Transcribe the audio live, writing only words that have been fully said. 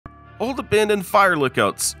Old abandoned fire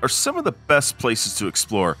lookouts are some of the best places to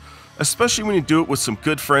explore, especially when you do it with some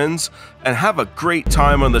good friends and have a great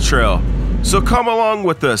time on the trail. So come along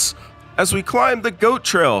with us as we climb the Goat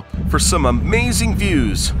Trail for some amazing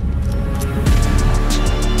views.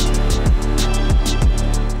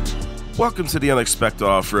 Welcome to the Unexpected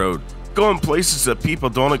Off-Road, going places that people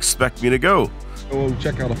don't expect me to go. We'll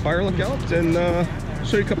check out a fire lookout and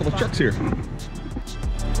show you a couple of trucks here.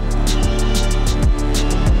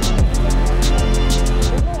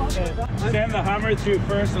 Send the Hummer through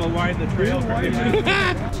first, it'll widen the trail for you.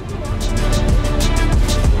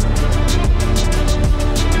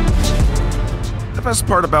 The best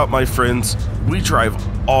part about my friends, we drive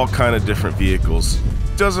all kind of different vehicles.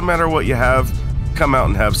 Doesn't matter what you have, come out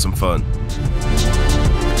and have some fun.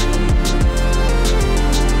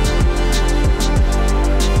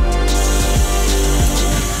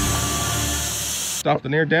 Stop the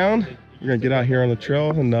air down. We're gonna get out here on the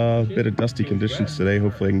trail in a bit of dusty conditions today.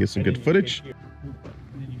 Hopefully I can get some good footage.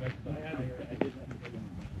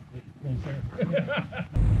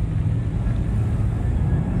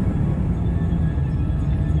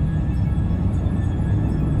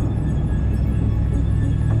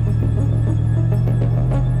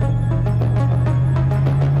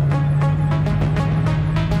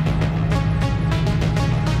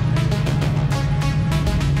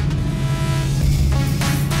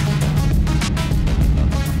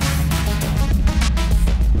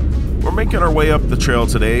 We're making our way up the trail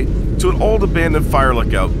today to an old abandoned fire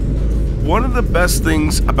lookout. One of the best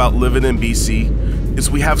things about living in BC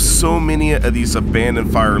is we have so many of these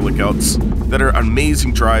abandoned fire lookouts that are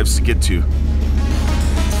amazing drives to get to.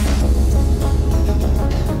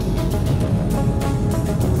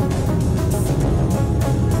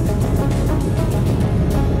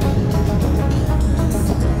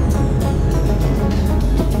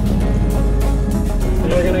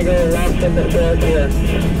 We're gonna go left in the trail here.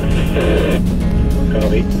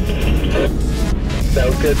 Copy.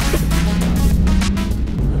 Sounds good.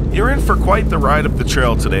 You're in for quite the ride up the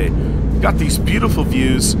trail today. Got these beautiful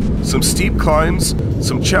views, some steep climbs,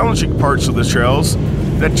 some challenging parts of the trails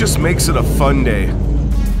that just makes it a fun day.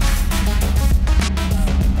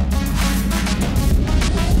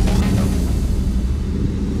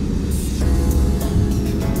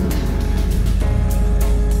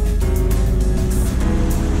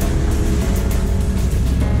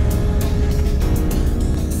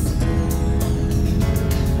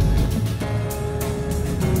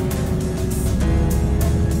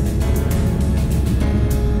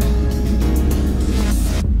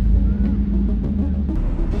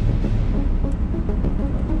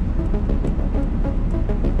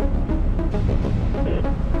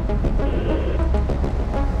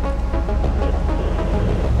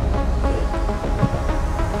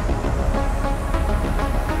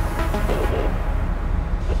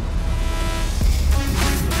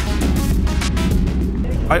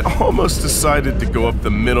 I almost decided to go up the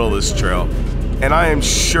middle of this trail, and I am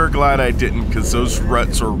sure glad I didn't because those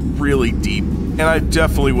ruts are really deep, and I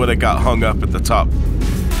definitely would have got hung up at the top.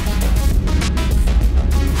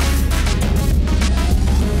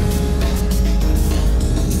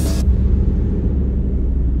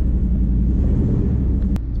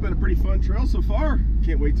 It's been a pretty fun trail so far.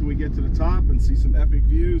 Can't wait till we get to the top and see some epic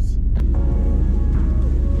views.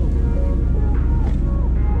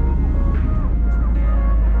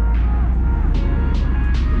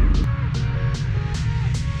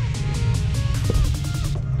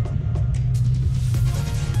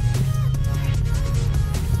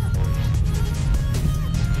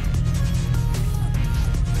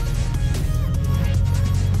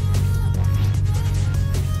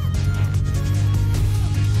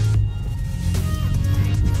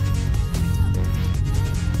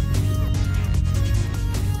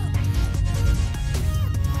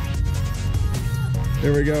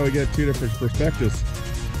 There we go, we get two different perspectives.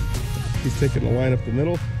 He's taking the line up the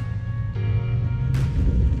middle.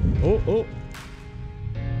 Oh.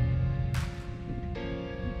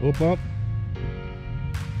 Little bump.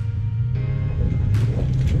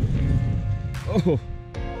 Oh.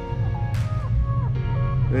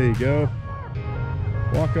 There you go.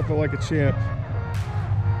 Walk up it like a champ.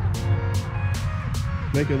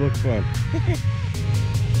 Make it look fun.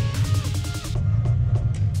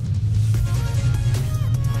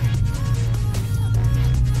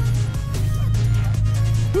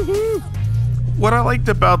 What I liked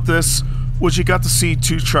about this was you got to see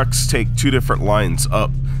two trucks take two different lines up,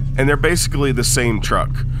 and they're basically the same truck.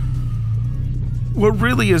 What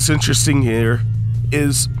really is interesting here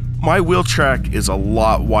is my wheel track is a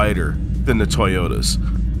lot wider than the Toyotas,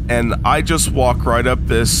 and I just walk right up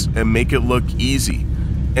this and make it look easy.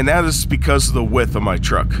 and that is because of the width of my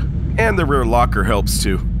truck. And the rear locker helps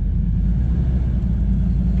too.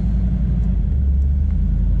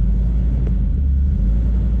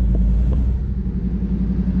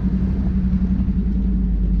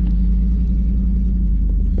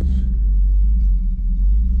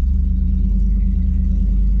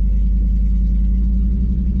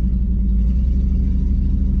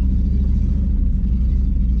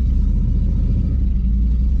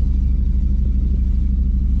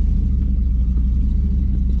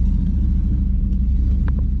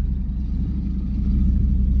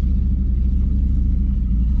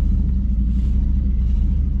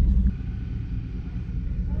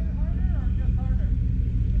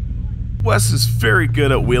 Wes is very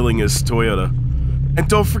good at wheeling his Toyota. And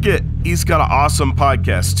don't forget, he's got an awesome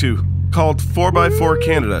podcast too, called 4x4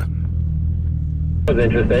 Canada. That was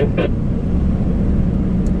interesting.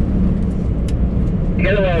 You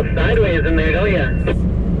got a little sideways in there, don't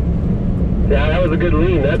you? Yeah, that was a good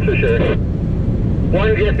lean, that's for sure.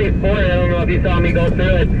 One just before, I don't know if you saw me go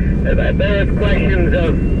through it. There was questions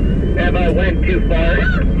of if I went too far.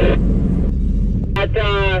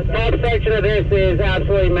 That top section of this is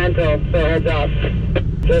absolutely mental, so heads up.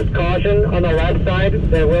 Just caution on the left side,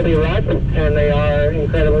 there will be ruts, and they are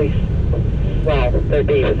incredibly, well, they're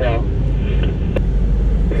deep as hell.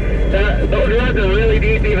 Those ruts are really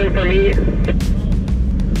deep even for me.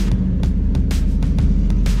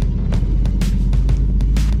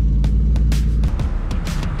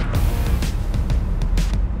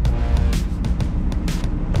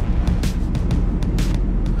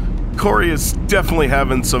 Corey is definitely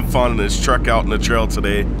having some fun in his truck out in the trail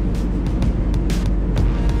today.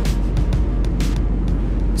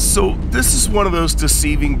 So this is one of those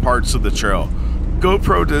deceiving parts of the trail.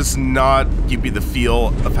 GoPro does not give you the feel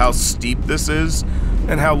of how steep this is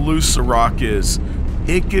and how loose the rock is.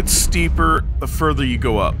 It gets steeper the further you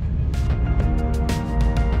go up.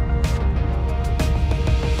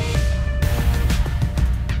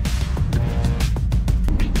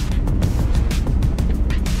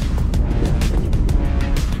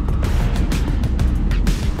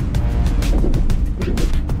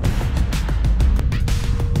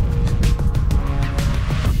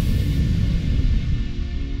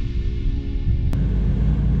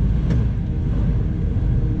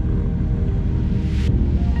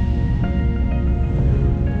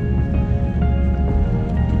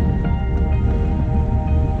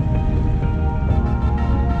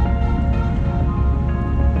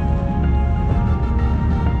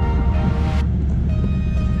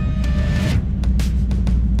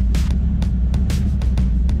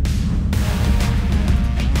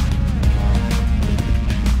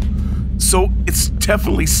 So it's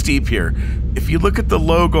definitely steep here. If you look at the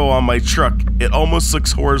logo on my truck, it almost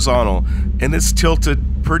looks horizontal, and it's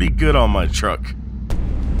tilted pretty good on my truck.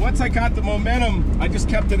 Once I got the momentum, I just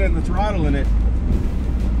kept it in the throttle in it.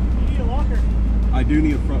 You need a locker. I do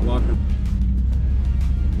need a front locker.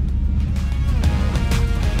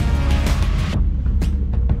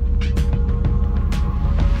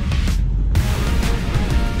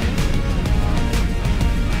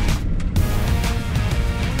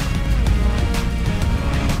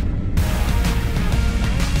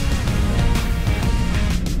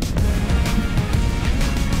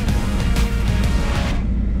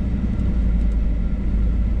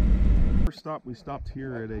 We stopped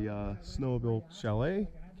here at a snowmobile chalet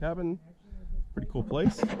cabin. Pretty cool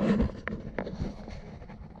place.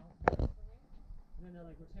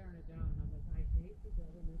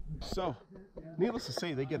 So, needless to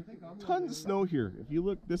say, they get tons of snow here. If you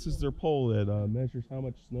look, this is their pole that measures how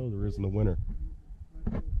much snow there is in the winter.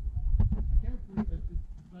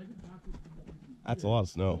 That's a lot of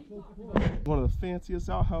snow. One of the fanciest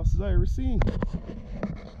outhouses I ever seen.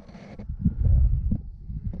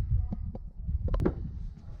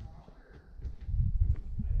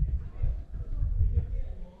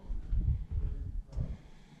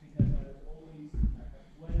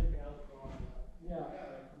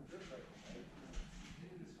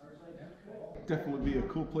 Definitely be a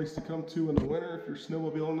cool place to come to in the winter if you're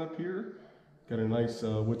snowmobiling up here. Got a nice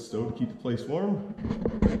wood stove to keep the place warm.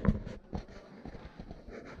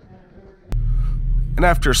 And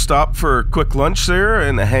after a stop for a quick lunch there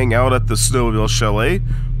and a hangout at the snowmobile chalet,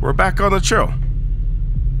 we're back on the trail.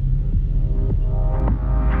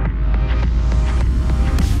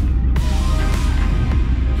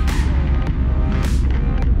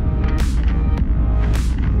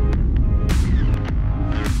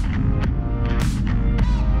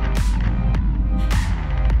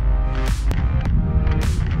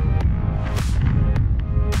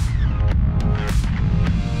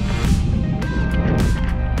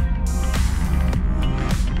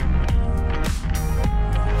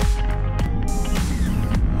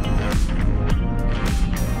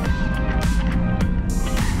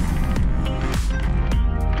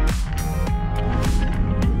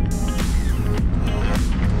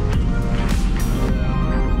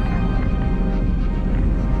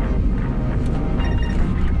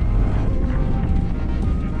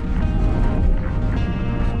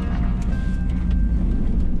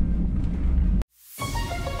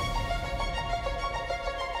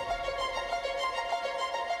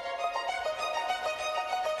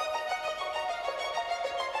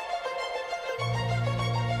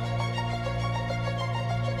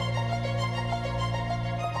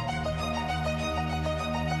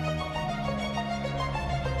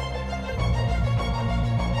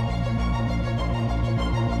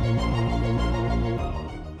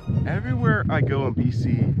 I go in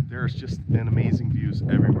BC, there's just been amazing views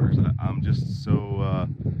everywhere. So I'm just so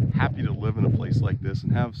happy to live in a place like this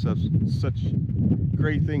and have such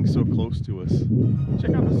great things so close to us.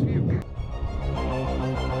 Check out this view.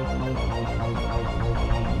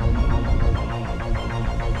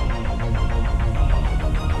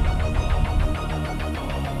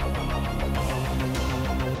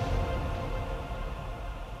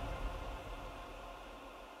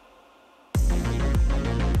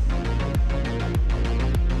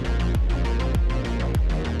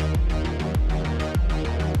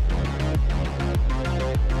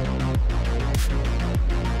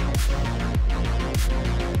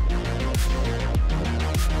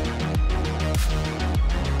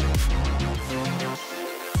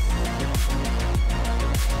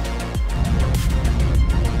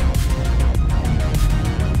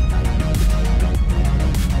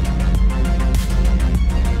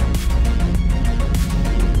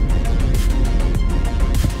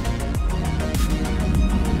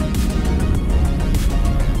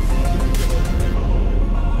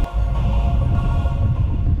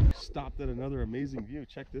 Stopped at another amazing view.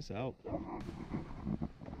 Check this out.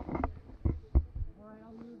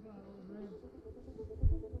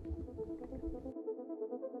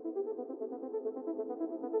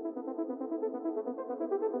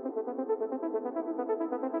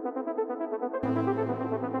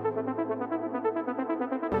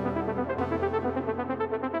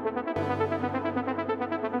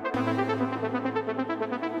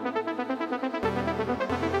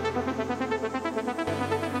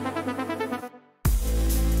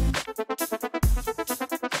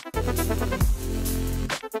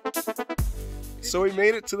 So we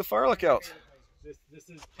made it to the fire lookout. This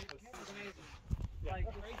is amazing. Like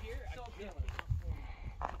right here, so good.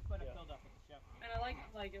 But it filled up with the chef. And I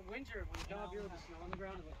like in winter when you don't have the snow on the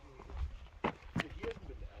ground.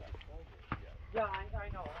 Yeah, I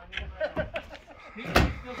know.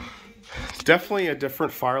 It's definitely a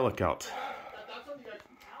different fire lookout,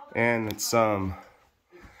 and it's kind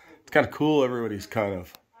of cool. Everybody's kind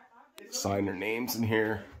of signed their names in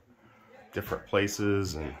here, different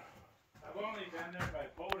places, and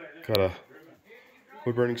got a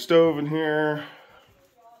wood burning stove in here.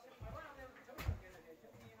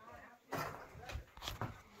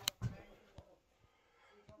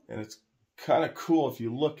 And it's kind of cool if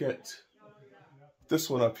you look at this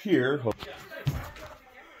one up here.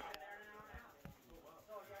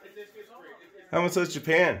 That one says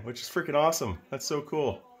Japan, which is freaking awesome. That's so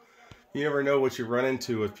cool. You never know what you run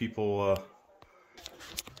into with people,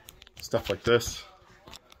 stuff like this.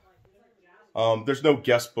 There's no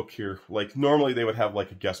guest book here. Like normally they would have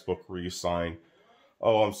like a guest book where you sign,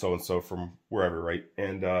 oh, I'm so-and-so from wherever, right?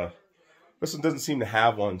 And this one doesn't seem to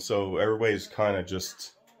have one, so everybody's kind of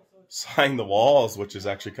just signing the walls, which is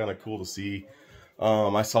actually kind of cool to see.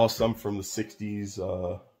 I saw some from the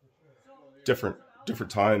 60s, different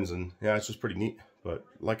times, and yeah, it's just pretty neat. But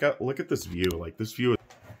like, look at this view. Like this view.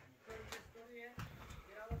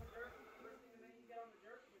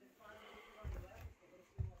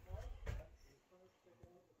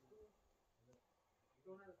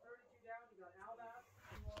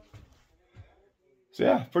 So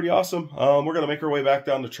yeah, pretty awesome. We're gonna make our way back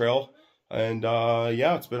down the trail, and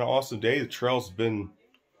yeah, it's been an awesome day. The trail's been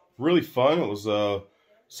really fun. It was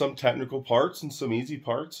some technical parts and some easy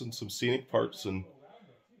parts and some scenic parts, and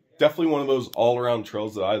definitely one of those all-around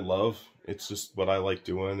trails that I love. It's just what I like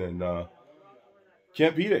doing, and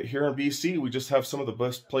can't beat it. Here in BC, we just have some of the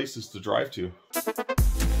best places to drive to.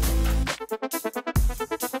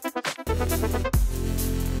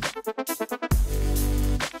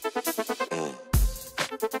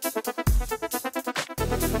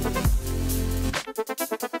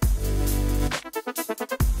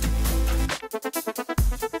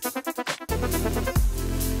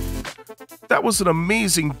 That was an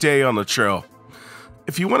amazing day on the trail.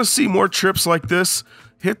 If you want to see more trips like this,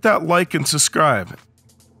 hit that like and subscribe.